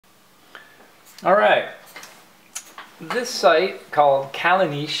All right. This site called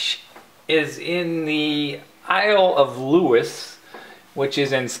Callanish is in the Isle of Lewis, which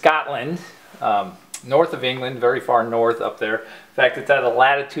is in Scotland, north of England, very far north up there. In fact, it's at a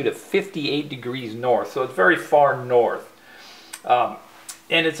latitude of 58 degrees north, so it's very far north. And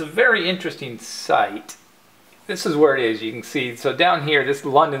it's a very interesting site. This is where it is, you can see. So down here, this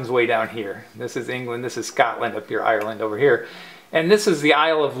London's way down here. This is England, this is Scotland up here, Ireland over here. And this is the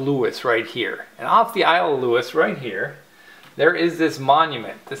Isle of Lewis right here. And off the Isle of Lewis right here, there is this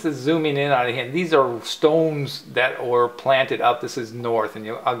monument. This is zooming in on it. These are stones that were planted up. This is north, and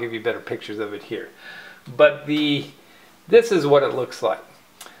I'll give you better pictures of it here. But this is what it looks like.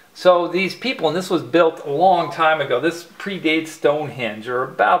 So these people, and this was built a long time ago. This predates Stonehenge, or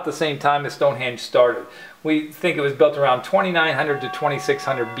about the same time as Stonehenge started. We think it was built around 2900 to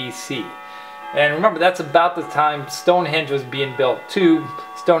 2600 BC. And remember, that's about the time Stonehenge was being built too.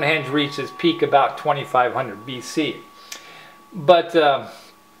 Stonehenge reached its peak about 2500 BC. But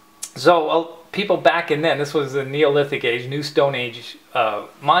people back in then, this was the Neolithic age, New Stone Age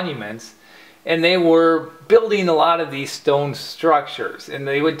monuments, and they were building a lot of these stone structures. And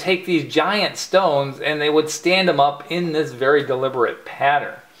they would take these giant stones and they would stand them up in this very deliberate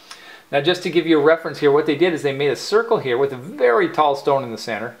pattern. Now, just to give you a reference here, what they did is they made a circle here with a very tall stone in the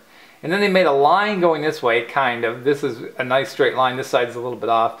center. And then they made a line going this way, kind of. This is a nice straight line. This side is a little bit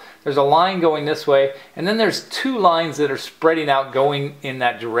off. There's a line going this way. And then there's two lines that are spreading out going in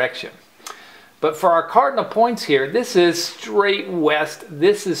that direction. But for our cardinal points here, this is straight west.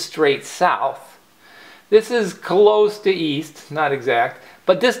 This is straight south. This is close to east, not exact.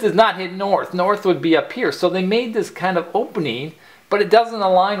 But this does not hit north. North would be up here. So they made this kind of opening, but it doesn't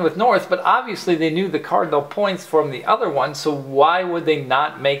align with north. But obviously they knew the cardinal points from the other one, so why would they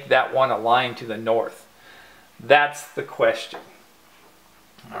not make that one align to the north? That's the question.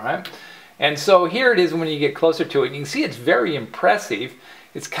 All right. And so here it is when you get closer to it. You can see it's very impressive.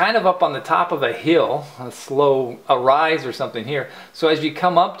 It's kind of up on the top of a hill, a rise or something here. So as you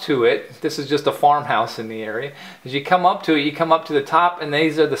come up to it, this is just a farmhouse in the area. As you come up to it, you come up to the top, and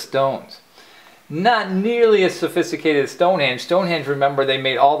these are the stones. Not nearly as sophisticated as Stonehenge. Stonehenge, remember, they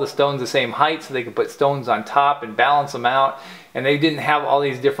made all the stones the same height so they could put stones on top and balance them out. And they didn't have all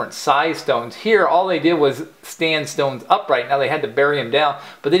these different size stones. Here, all they did was stand stones upright. Now, they had to bury them down,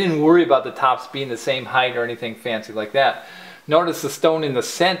 but they didn't worry about the tops being the same height or anything fancy like that. Notice the stone in the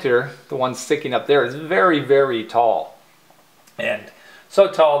center, the one sticking up there, is very, very tall. And so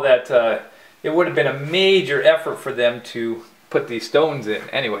tall that it would have been a major effort for them to put these stones in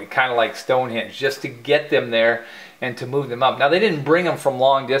anyway, kind of like Stonehenge, just to get them there and to move them up. Now, they didn't bring them from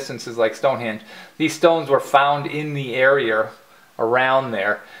long distances like Stonehenge. These stones were found in the area around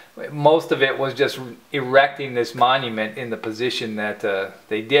there. Most of it was just erecting this monument in the position that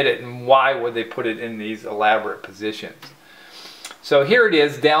they did it, and why would they put it in these elaborate positions? So here it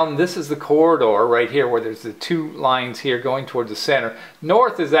is down, this is the corridor right here where there's the two lines here going towards the center.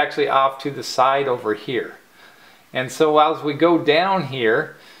 North is actually off to the side over here. And so as we go down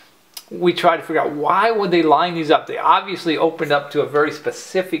here, we try to figure out why would they line these up. They obviously opened up to a very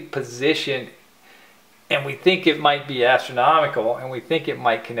specific position, and we think it might be astronomical, and we think it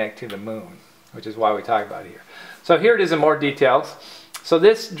might connect to the moon, which is why we talk about it here. So here it is in more details. So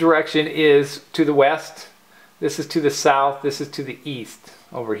this direction is to the west, this is to the south, this is to the east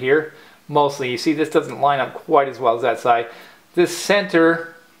over here. Mostly, you see this doesn't line up quite as well as that side. This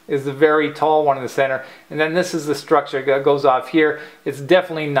center is the very tall one in the center, and then this is the structure that goes off here. It's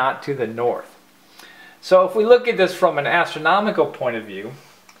definitely not to the north. So if we look at this from an astronomical point of view,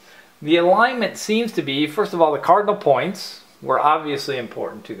 the alignment seems to be, first of all, the cardinal points were obviously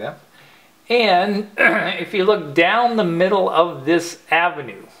important to them. And if you look down the middle of this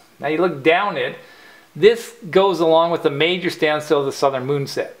avenue, now you look down it, this goes along with the major standstill of the southern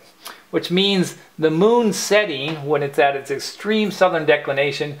moonset, which means the moon setting when it's at its extreme southern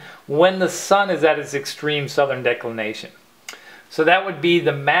declination, when the sun is at its extreme southern declination. So that would be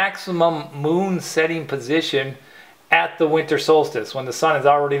the maximum moon setting position at the winter solstice, when the sun is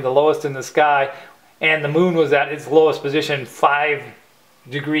already the lowest in the sky and the moon was at its lowest position 5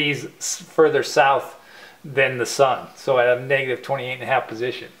 degrees further south than the sun, so at a negative 28.5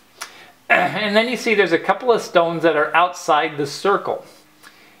 position. And then you see there's a couple of stones that are outside the circle.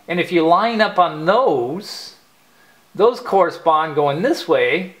 And if you line up on those correspond going this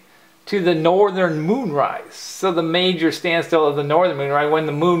way to the northern moonrise. So the major standstill of the northern moonrise, when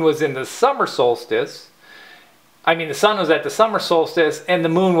the moon was in the summer solstice, the sun was at the summer solstice and the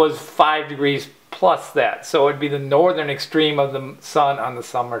moon was 5 degrees plus that. So it would be the northern extreme of the sun on the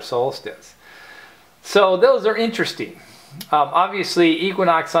summer solstice. So those are interesting. Obviously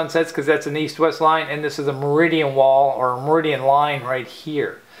equinox sunsets, because that's an east-west line, and this is a meridian wall or a meridian line right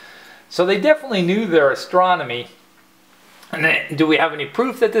here. So they definitely knew their astronomy. And then, do we have any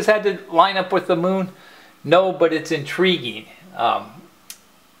proof that this had to line up with the moon? No, but it's intriguing.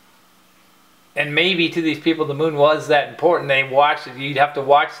 And maybe to these people the moon was that important. They watched it. You'd have to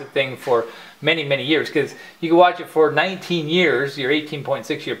watch the thing for many, many years, because you could watch it for 19 years, your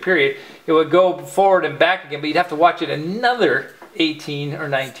 18.6 year period. It would go forward and back again, but you'd have to watch it another 18 or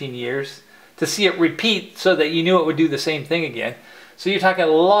 19 years to see it repeat so that you knew it would do the same thing again. So you're talking a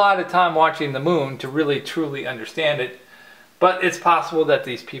lot of time watching the moon to really truly understand it. But it's possible that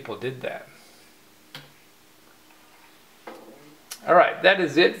these people did that. All right, that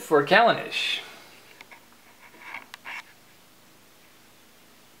is it for Callanish.